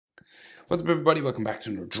What's up, everybody? Welcome back to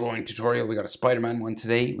another drawing tutorial. We got a Spider-Man one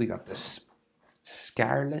today. We got this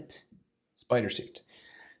Scarlet spider suit.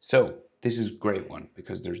 So this is a great one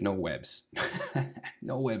because there's no webs.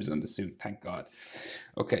 No webs on the suit, thank God.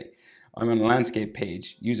 Okay, I'm on a landscape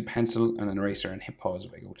page. Use a pencil and an eraser and hit pause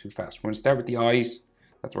if I go too fast. We're going to start with the eyes.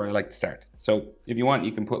 That's where I like to start. So if you want,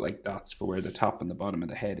 you can put like dots for where the top and the bottom of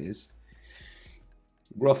the head is.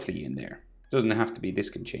 Roughly in there. Doesn't have to be, this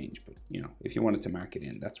can change, but you know, if you wanted to mark it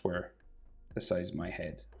in, that's where the size of my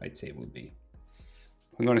head, I'd say, will be.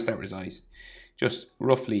 I'm going to start with his eyes. Just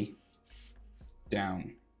roughly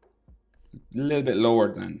down, a little bit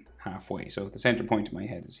lower than halfway. So if the center point of my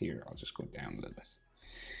head is here, I'll just go down a little bit.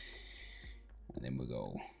 And then we'll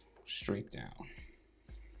go straight down.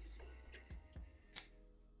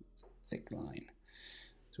 Thick line.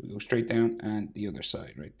 So we go straight down and the other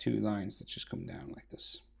side, right? Two lines that just come down like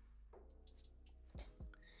this.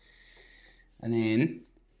 And then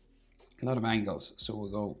a lot of angles, so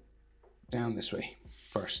we'll go down this way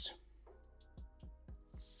first,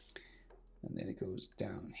 and then it goes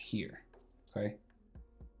down here, okay?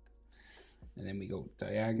 And then we go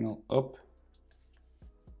diagonal up,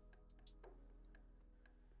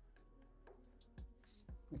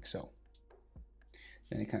 like so.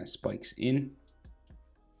 Then it kind of spikes in,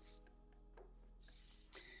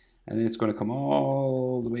 and then it's going to come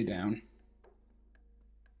all the way down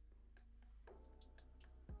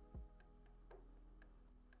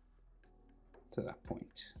to that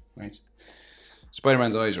point, right?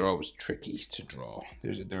 Spider-Man's eyes are always tricky to draw.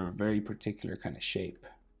 They're a very particular kind of shape.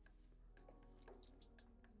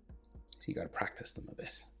 So you got to practice them a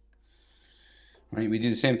bit. Right, we do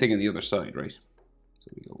the same thing on the other side, right?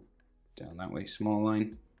 So we go down that way, small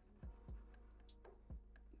line.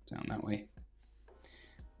 Down that way.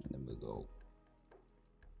 And then we'll go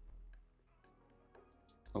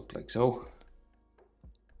up like so.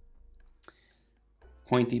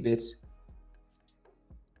 Pointy bit.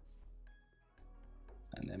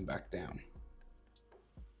 And then back down.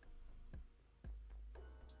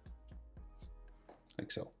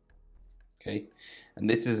 Like so. Okay. And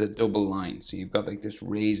this is a double line. So you've got like this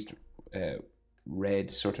raised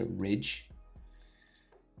red sort of ridge.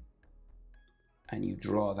 And you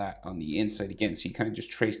draw that on the inside again. So you kind of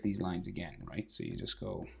just trace these lines again, right? So you just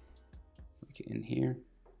go like in here,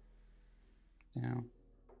 down,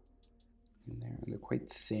 in there. And they're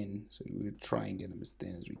quite thin. So we would try and get them as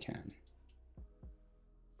thin as we can.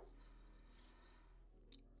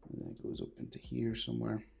 And then it goes up into here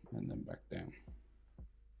somewhere and then back down.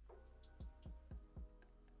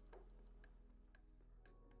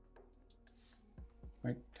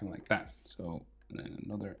 Right, kind of like that. So, and then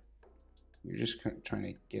another, you're just kind of trying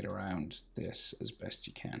to get around this as best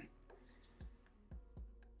you can.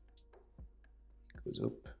 Goes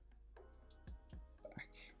up, back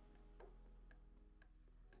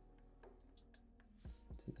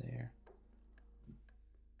to there.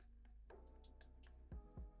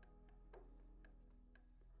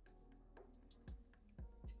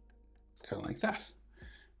 Kind of like that,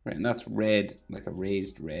 right? And that's red, like a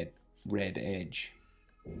raised red edge.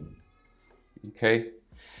 Okay,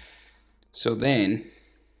 so then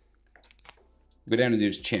go down and do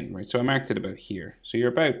his chin, right? So I marked it about here. So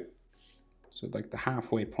you're about, so like the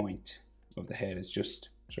halfway point of the head is just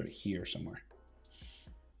sort of here somewhere.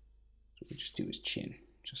 So we just do his chin,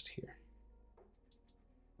 just here.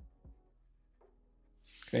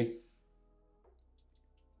 Okay.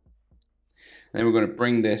 And then we're going to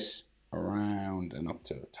bring this around and up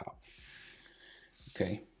to the top.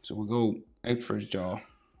 Okay, so we'll go out for his jaw.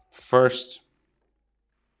 First,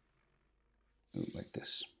 like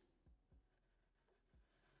this.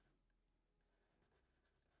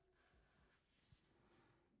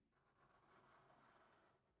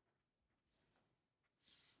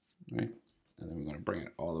 Right, and then we're going to bring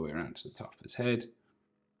it all the way around to the top of his head.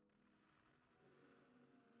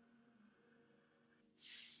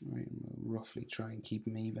 Right, and we'll roughly try and keep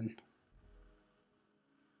him even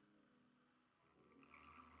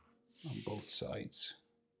on both sides,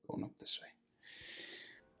 going up this way.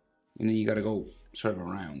 And then you got to go sort of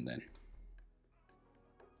around then.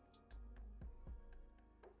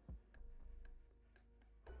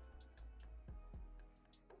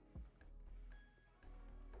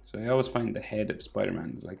 So I always find the head of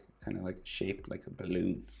Spider-Man is like kind of like shaped like a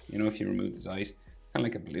balloon. You know, if you remove his eyes, kind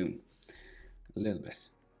of like a balloon, a little bit.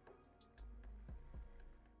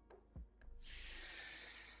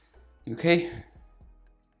 Okay.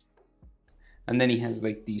 And then he has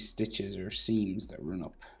like these stitches or seams that run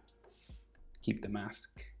up, keep the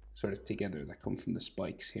mask sort of together, that come from the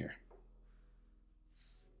spikes here.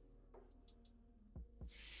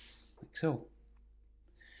 Like so.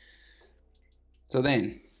 So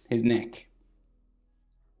then his neck.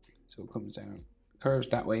 So it comes down, curves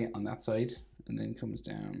that way on that side, and then comes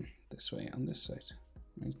down this way on this side.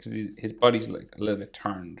 Because right? His body's like a little bit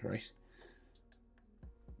turned, right?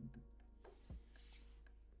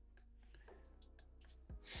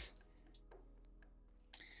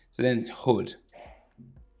 So then hood.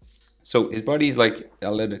 So his body's like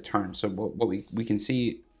a little bit turned. So what we can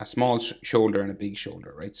see a small shoulder and a big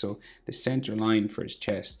shoulder, right? So the center line for his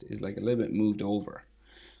chest is like a little bit moved over.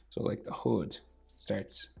 So like the hood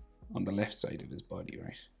starts on the left side of his body,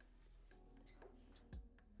 right?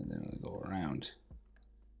 And then it'll go around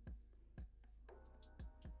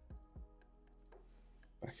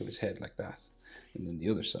back of his head like that. And then the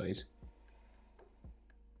other side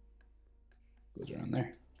goes around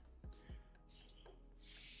there.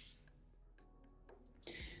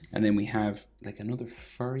 And then we have like another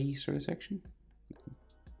furry sort of section,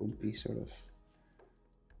 bumpy sort of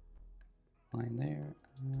line there,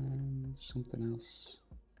 and something else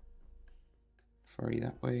furry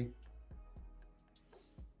that way.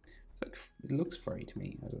 It's like, it looks furry to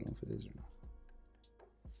me. I don't know if it is or not.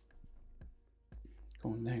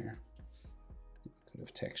 Going there, could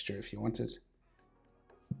have texture if you wanted.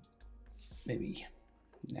 Maybe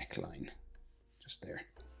neckline, just there.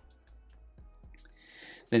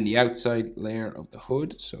 Then the outside layer of the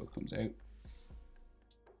hood, so it comes out.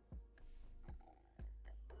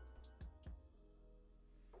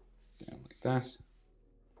 Down like that.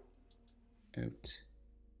 Out.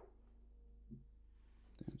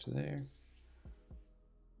 Down to there.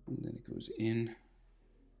 And then it goes in.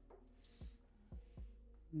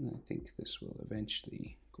 And I think this will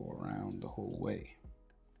eventually go around the whole way.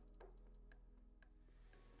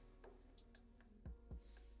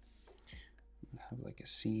 Have like a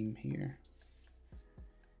seam here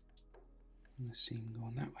and a seam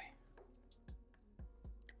going that way.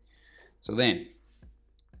 So then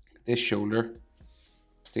this shoulder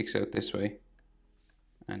sticks out this way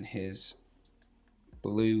and his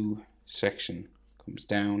blue section comes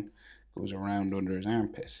down, goes around under his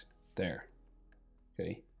armpit there.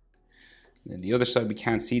 Okay, and then the other side we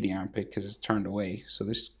can't see the armpit because it's turned away, so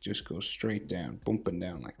this just goes straight down, bumping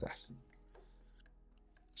down like that.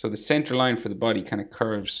 So the center line for the body kind of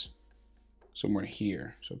curves somewhere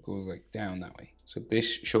here. So it goes like down that way. So this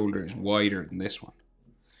shoulder is wider than this one.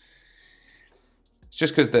 It's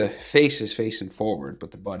just because the face is facing forward, but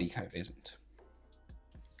the body kind of isn't.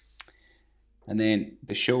 And then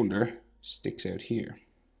the shoulder sticks out here.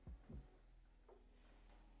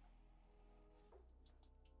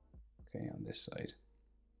 Okay, on this side.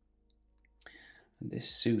 And this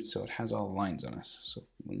suit, so it has all lines on it. So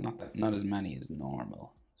not as many as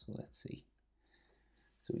normal. So let's see.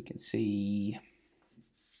 So we can see,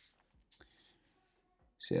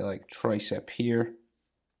 say like tricep here,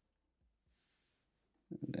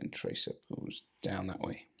 and then tricep goes down that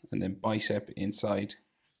way, and then bicep inside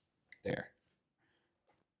there.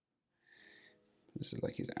 This is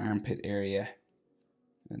like his armpit area,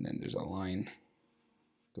 and then there's a line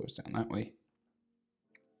goes down that way.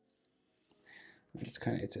 And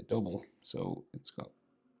it's a double, so it's got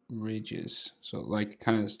ridges, so like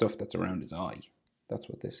kind of the stuff that's around his eye. That's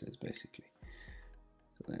what this is basically.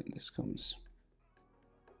 So then this comes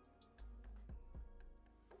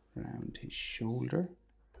around his shoulder,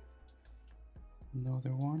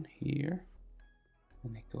 another one here,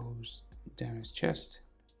 and it goes down his chest,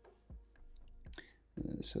 and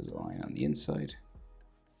then this has a line on the inside,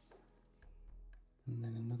 and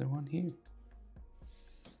then another one here,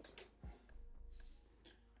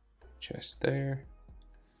 chest there.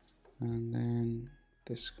 And then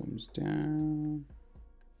this comes down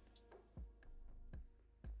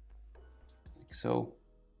like so.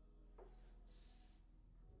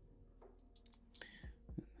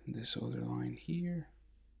 And this other line here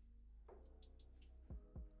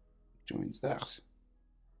joins that.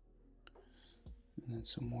 And then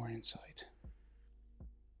some more inside.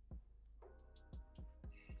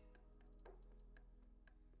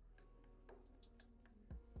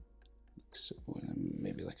 So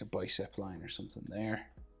maybe like a bicep line or something there,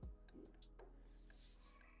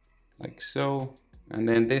 like so. And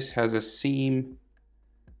then this has a seam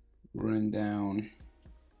running down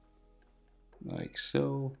like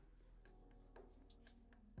so,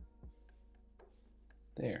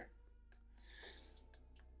 there,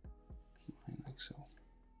 like so.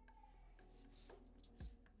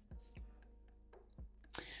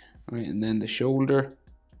 All right, and then the shoulder.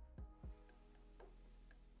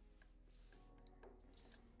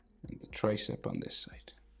 Tricep on this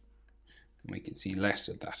side, and we can see less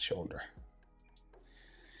of that shoulder,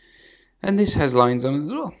 and this has lines on it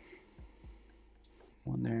as well.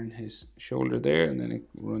 One there in his shoulder there, and then it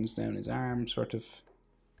runs down his arm, sort of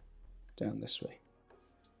down this way.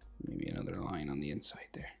 Maybe another line on the inside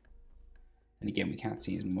there. And again, we can't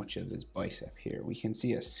see as much of his bicep here. We can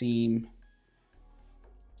see a seam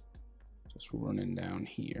just running down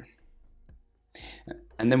here.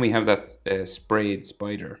 And then we have that sprayed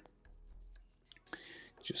spider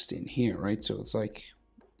just in here, right? So it's like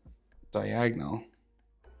diagonal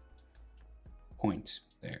point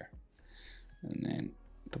there. And then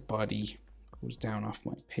the body goes down off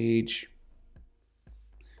my page.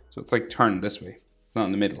 So it's like turned this way. It's not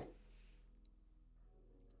in the middle.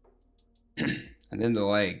 And then the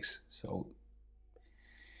legs. So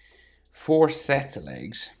 4 sets of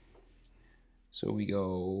legs. So we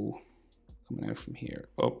go coming out from here,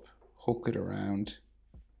 up, hook it around,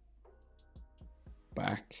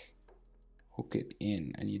 back, hook it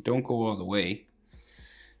in. And you don't go all the way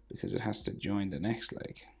because it has to join the next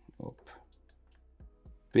leg. Up,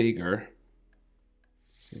 bigger,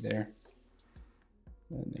 see there,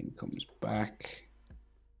 and then comes back,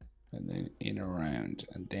 and then in around,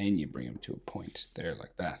 and then you bring them to a point there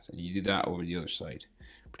like that, and you do that over the other side.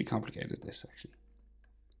 Pretty complicated, this actually.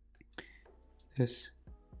 This,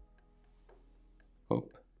 up,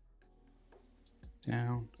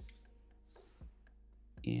 down,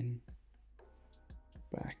 in,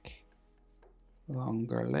 back,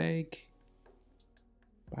 longer leg,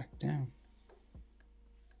 back down.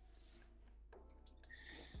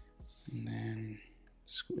 And then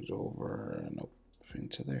this goes over and up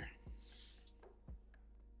into there.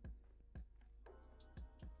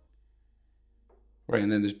 Right,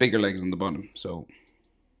 and then there's bigger legs on the bottom, so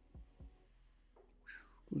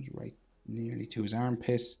goes right nearly to his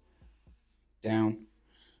armpit, down,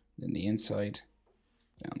 then the inside,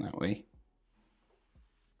 down that way.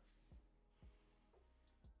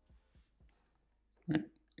 Right,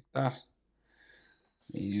 like that.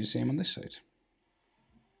 And you do the same on this side.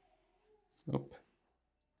 Up,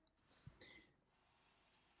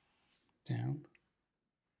 down,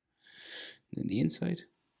 then the inside,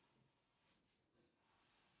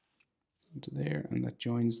 into there, and that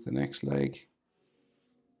joins the next leg,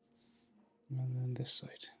 and then this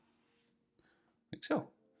side, like so.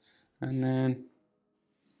 And then,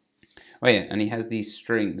 oh yeah, and he has these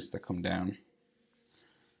strings that come down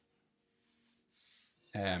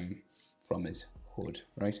from his hood,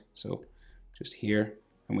 right? So just here.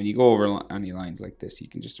 And when you go over any lines like this, you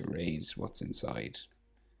can just erase what's inside,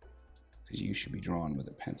 because you should be drawn with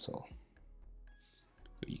a pencil.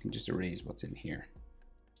 So you can just erase what's in here.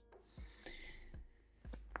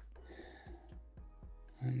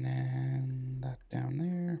 And then that down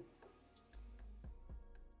there.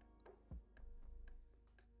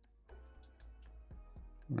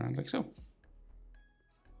 Around like so.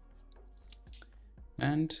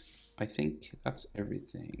 And I think that's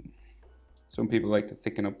everything. Some people like to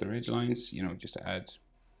thicken up the ridge lines, you know, just to add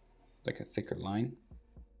like a thicker line.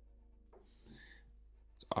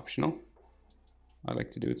 It's optional. I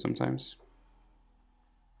like to do it sometimes.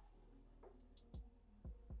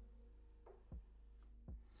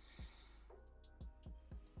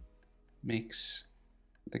 Makes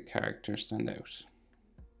the character stand out.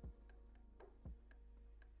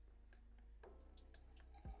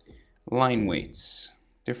 Line weights.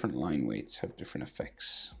 Different line weights have different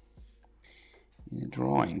effects in a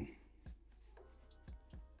drawing.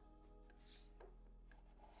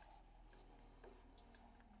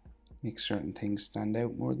 Makes certain things stand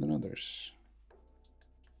out more than others.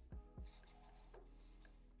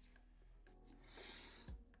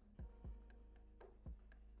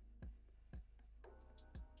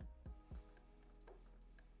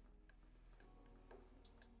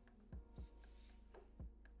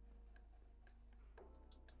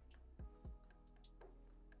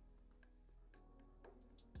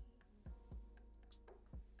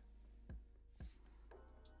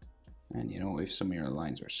 And you know, if some of your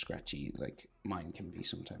lines are scratchy, like mine can be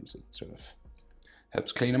sometimes, it sort of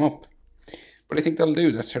helps clean them up. But I think that'll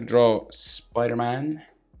do. That's how to draw Spider-Man.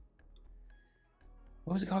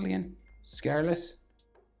 What was it called again? Scarlet?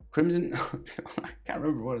 Crimson? I can't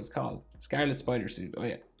remember what it's called. Scarlet Spider Suit. Oh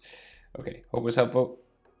yeah. Okay, hope it was helpful.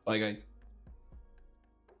 Bye guys.